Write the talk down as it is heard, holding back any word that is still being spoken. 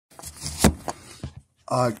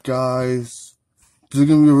Alright guys, this is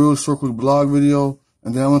going to be a real short quick blog video,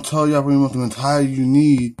 and then I'm going to tell you pretty much the mentality you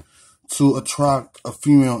need to attract a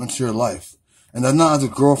female into your life. And that's not as a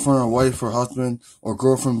girlfriend or wife or husband or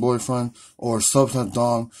girlfriend, boyfriend or subset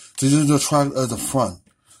dom. To just attract as a friend.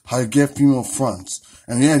 How to get female friends.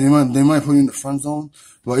 And yeah, they might put you in the friend zone,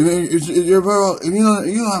 but if you're better off, if you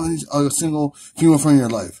don't have a single female friend in your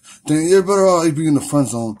life, then you're better off being in the friend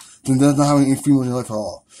zone than not having any females in your life at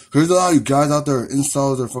all. Because there's a lot of you guys out there,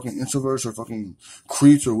 incels or fucking introverts or fucking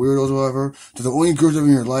creeps or weirdos or whatever, that the only girls ever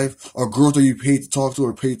in your life are girls that you paid to talk to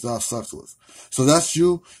or paid to have sex with. So that's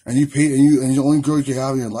you, and you pay, and the only girl you can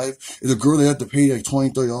have in your life is a girl that you have to pay like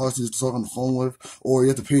 $20, $30 to just talk on the phone with, or you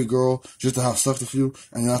have to pay a girl just to have sex with you,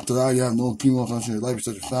 and then after that you have no female friends in your life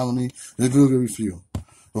besides your family, and it's really gonna be for you.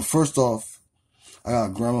 But first off, I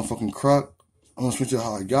gotta grab my fucking crack. I'm gonna switch it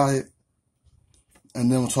how I got it, and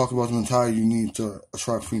then we'll talk about the mentality you need to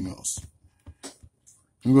attract females.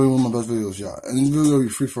 It's really one of my best videos, yeah. And this video will be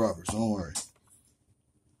free forever, so don't worry.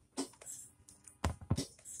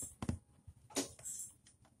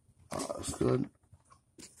 That's good.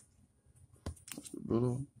 That's the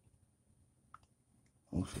middle.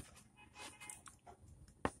 Okay.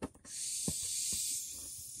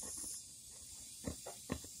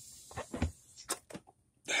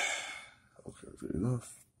 Okay, good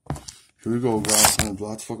enough. Here we go, guys. I'm gonna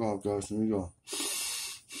block the fuck off, guys. Here we go.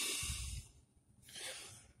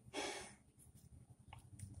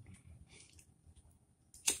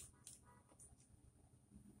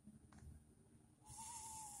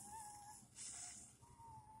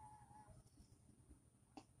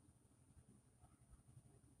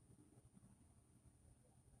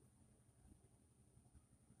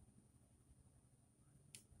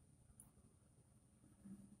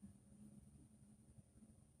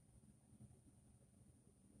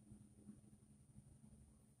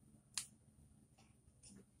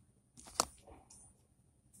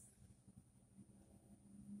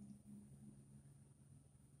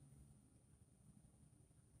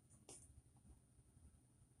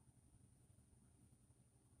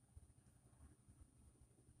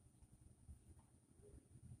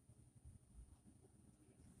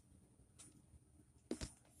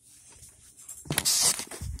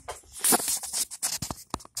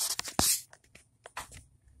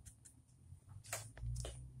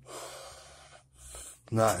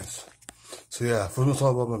 Nice. So yeah, first we'll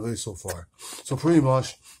talk about my video so far. So pretty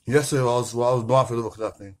much, yesterday while I was buying for the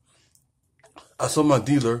that thing, I saw my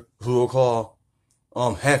dealer, who we'll call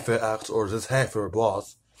half-fat acts or just half-fat or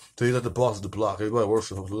boss. So he's like the boss of the block. Everybody works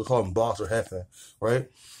for him. So we'll call him boss or half-fat, right?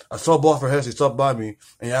 I saw boss for half. He stopped by me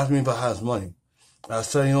and he asked me if I had his money. And I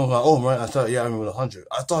said, you know, I owe him, right? I said, yeah, I remember 100.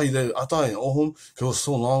 I thought he did. I thought I didn't owe him because it was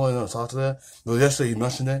so long I never talked to that. But yesterday he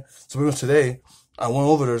mentioned it. So pretty much today, I went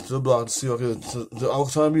over there to the block to see if I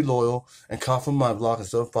was trying to be loyal and count from my block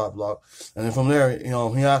instead of 5 block. And then from there, you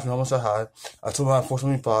know, he asked me how much I had. I told him I had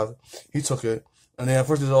 475. He took it. And then at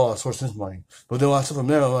first he said, oh, I sourced his money. But then when I took from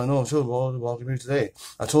there, I'm like, no, chill, bro. I'll give you today.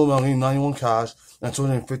 I told him I'll give him 91 cash and I told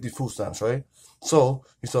him 50 food stamps, right? So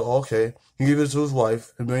he said, oh, okay. He gave it to his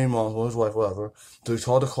wife, his married mom, or his wife, whatever. So he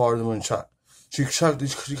called the card and went and checked. She checked,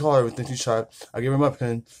 she called everything, she checked. I gave her my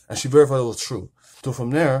PIN and she verified it was true. So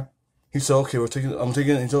from there, he said, okay, I'm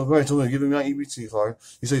taking, he told me to give him my EBT card.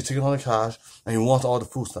 He said he's taking on the cash and he wants all the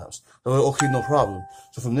food stamps. So I was like, okay, no problem.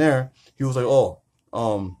 So from there, he was like, oh,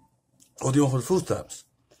 what do you want for the food stamps?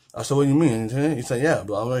 I said, what do you mean? He said, yeah,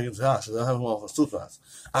 but I'm going to get the cash. I have one for food stamps.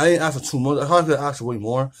 I didn't ask for too much. I probably could have asked for way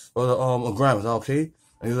more. But a gram, is that okay? And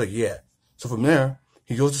he was like, yeah. So from there,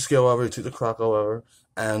 he goes to scale, whatever, he took the crack, whatever,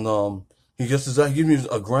 and he gives me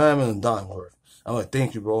a gram and a dime worth. I'm like,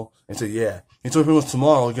 thank you, bro. And he said, yeah. He told me pretty much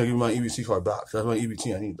tomorrow he's going to give me my EBT card back. That's my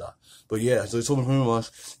EBT, I need that. But yeah, so he told me pretty much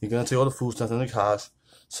he's going to take all the food stamps and the cash.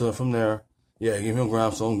 So from there, yeah, he gave me a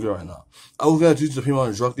gram, so I'm good right now. I was going to do the people on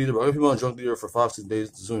a drug dealer, but I got people on a drug dealer for 5-6 days,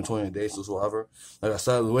 it's only 28 days, so whatever. Like I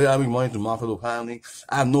said, the way I make money through my fellow family,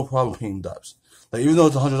 I have no problem paying debts. Like, even though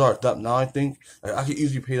it's $100 debt now, I think, like, I could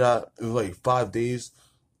easily pay that in like 5 days.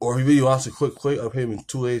 Or if he really wants to quick, I'll pay him in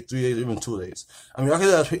 2 days, 3 days, even 2 days. I mean, I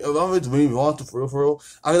could pay, if I really want to, for real,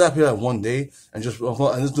 I could pay that 1 day and just do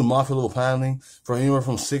monthly little paneling for anywhere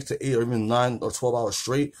from 6 to 8 or even 9 or 12 hours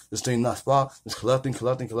straight, just stay in that spot, just collecting.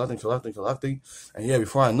 And yeah,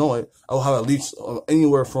 before I know it, I will have at least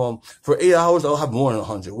anywhere from, for 8 hours, I'll have more than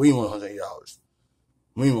 100, way more than 108 hours.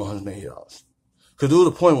 Way more than 108 hours. Because there was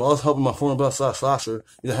a point where I was helping my former best slasher,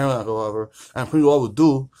 he's a heroin addict or whatever, and pretty much what I would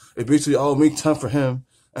do is basically I would make 10 for him.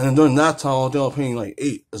 And then during that time, I think I was paying like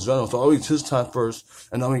 8 as general. So I always his time first,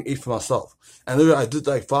 and I make 8 for myself. And literally, I did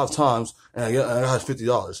that like 5 times, and I got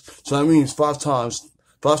 $50. So that means 5 times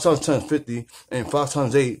 5 times 10 is 50, and 5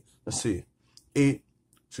 times 8, let's see, 8,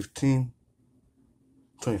 16,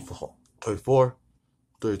 24,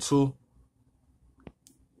 32,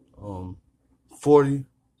 40.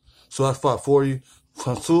 So that's 540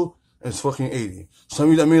 times 2 is fucking 80. Some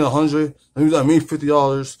of you that made 100, some of you that made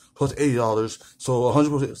 $50 plus $80. So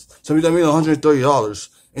 100%. Some of you that made $130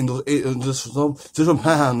 in those just from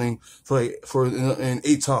panhandling in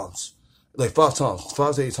 8 times, like 5 times,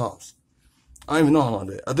 5 to 8 times. I don't even know how long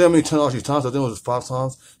I did. I think I made $10 each time. So I think it was 5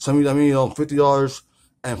 times. Some of you that made $50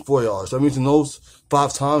 and $40. That means in those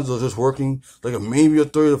 5 times they're just working like maybe a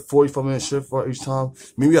 30 to 45-minute shift for each time,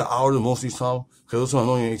 maybe an hour the most each time, because those are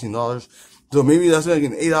only $18. So maybe that's like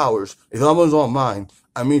in 8 hours. If I was on mine,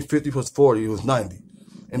 I made 50 plus 40, it was 90,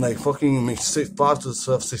 and like fucking make 5 to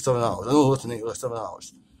 6, 7 hours. I know less than 8, like 7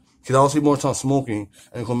 hours. Cause I also spend more time smoking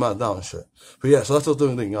and come back down and shit. But yeah, so that's the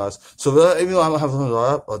thing, guys. So even though I don't have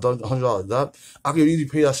 $100 debt, I could easily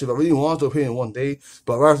pay that shit. If I really want to pay in 1 day,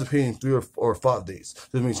 but I'd rather pay in 3 or 5 days.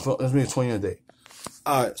 This means 20 a day.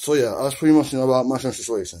 Alright, so yeah, that's pretty much about my current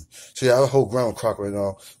situation. So yeah, I have a whole gram of crack right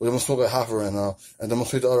now. But I'm gonna smoke like half of it right now, and then I'm gonna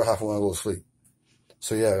smoke the other half when I go to sleep.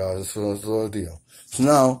 So yeah, guys, that's the deal. So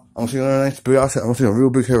now, I'm gonna take another nice big ass hit. I'm gonna take a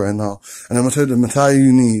real big hit right now, and I'm gonna tell you the mentality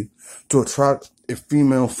you need to attract a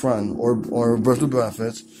female friend or birth with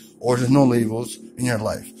benefits or just no labels in your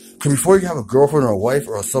life. Because before you have a girlfriend or a wife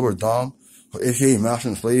or a sub or dom, or aka master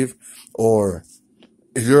and slave, or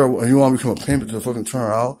if you want to become a pimp to fucking turn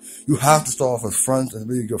her out, you have to start off with friends and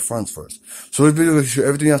really good friends first. So this video is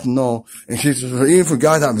everything you have to know, in case, even for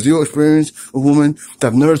guys that have zero experience with women, that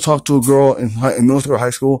have never talked to a girl in middle school or high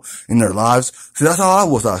school in their lives. See, that's how I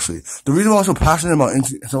was actually. The reason why I'm so passionate about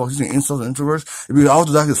using incels and introverts is because I was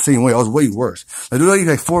exactly the same way. I was way worse. Like, there were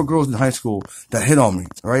like 4 girls in high school that hit on me,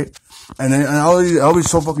 right? And then, I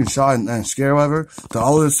was so fucking shy and scared, whatever, that I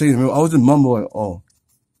was saying, I was just mumble like, oh,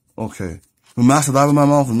 okay. When master live in my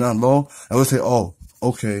mouth from down low, I would say, oh,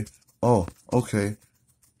 okay,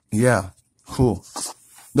 yeah, cool.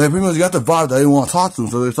 They pretty much got the vibe that they didn't want to talk to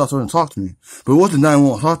them, so they started to talk to me. But it wasn't that I didn't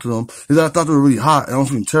want to talk to them, is that I thought they were really hot, and I was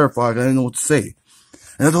feeling terrified, I didn't know what to say.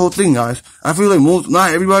 And that's the whole thing, guys. I feel like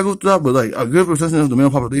not everybody goes through that, but like a good percentage of the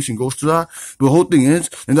male population goes through that. But the whole thing is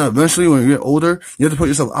that eventually when you get older, you have to put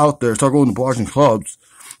yourself out there, start going to bars and clubs,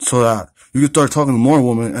 so that you can start talking to more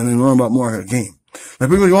women and then learn about more of the game. Like,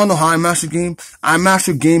 people, you wanna know how I master game? I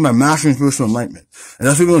master game by mastering spiritual enlightenment. And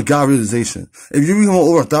that's what God realization. If you become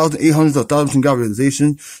over 1,800 to 1,000 God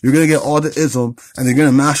realization, you're gonna get all the ism, and you're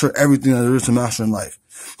gonna master everything that there is to master in life.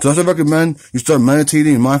 So that's what I recommend. You start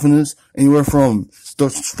meditating and mindfulness anywhere from 10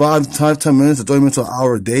 minutes to 30 minutes to an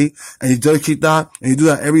hour a day, and you dedicate that, and you do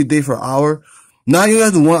that every day for an hour. Now you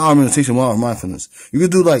have to do 1 hour meditation, 1 hour mindfulness. You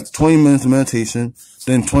could do like 20 minutes of meditation,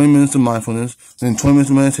 then 20 minutes of mindfulness, then 20 minutes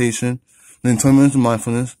of meditation, then 20 minutes of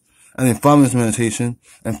mindfulness, and then 5 minutes of meditation,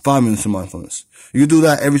 and 5 minutes of mindfulness. You can do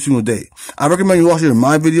that every single day. I recommend you watch either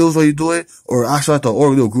my videos while you do it, or actually like the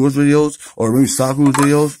Oracle Guru's videos, or maybe Saku's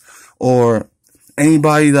videos, or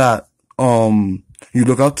anybody that, you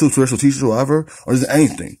look up to, spiritual teachers or whatever, or just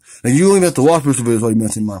anything. Like, you don't even have to watch spiritual videos while you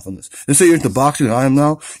meditate mindfulness. Let's say you're into boxing, like I am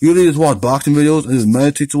now, you really just watch boxing videos and just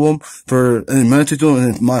meditate to them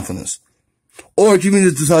and mindfulness. Or if you can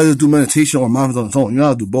just decide to do meditation or mindfulness on its own, you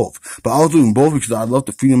gotta do both. But I was doing both because I love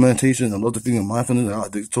the feeling of meditation and I love the feeling of mindfulness and I got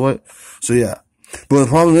addicted to it. So yeah. But the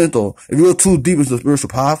problem is though, if you go too deep into the spiritual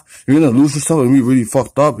path, you're gonna lose yourself and be really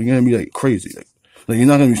fucked up. You're gonna be like crazy. Like you're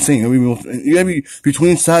not gonna be sane. You're gonna be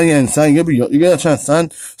between sanity and insanity. You're gonna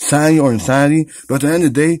transcend sanity or insanity. But at the end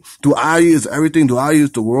of the day, duality is everything. Duality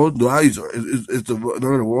is the world. Duality is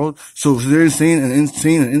the world. So if you're insane and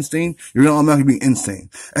insane, you're gonna automatically be insane.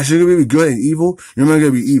 And if you're gonna be good and evil, you're not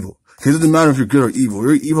gonna be evil. Because it doesn't matter if you're good or evil.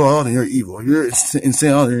 You're evil at all, then you're evil. If you're insane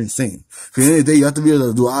at all, then you're insane. Because at the end of the day, you have to be able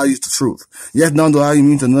to duality is the truth. Yes, non-duality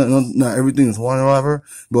means that not everything is one or whatever,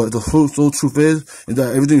 but the whole truth is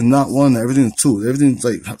that everything is not one, that everything is two. Everything's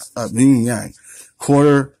like yin and yang.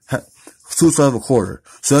 Two sides of a quarter.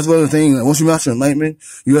 So that's one of the things, like, once you master enlightenment,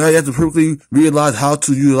 you have to perfectly realize how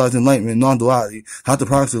to utilize enlightenment, non-duality, how to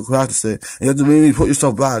practice it, and you have to really put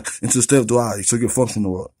yourself back into the state of duality so you can function in the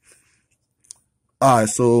world. Alright,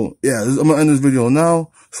 so, yeah, I'm gonna end this video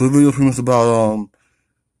now. So this video is pretty much about,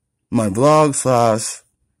 my vlog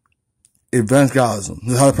 / advanced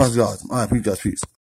Godism. How to practice Godism. Alright, peace, guys, peace.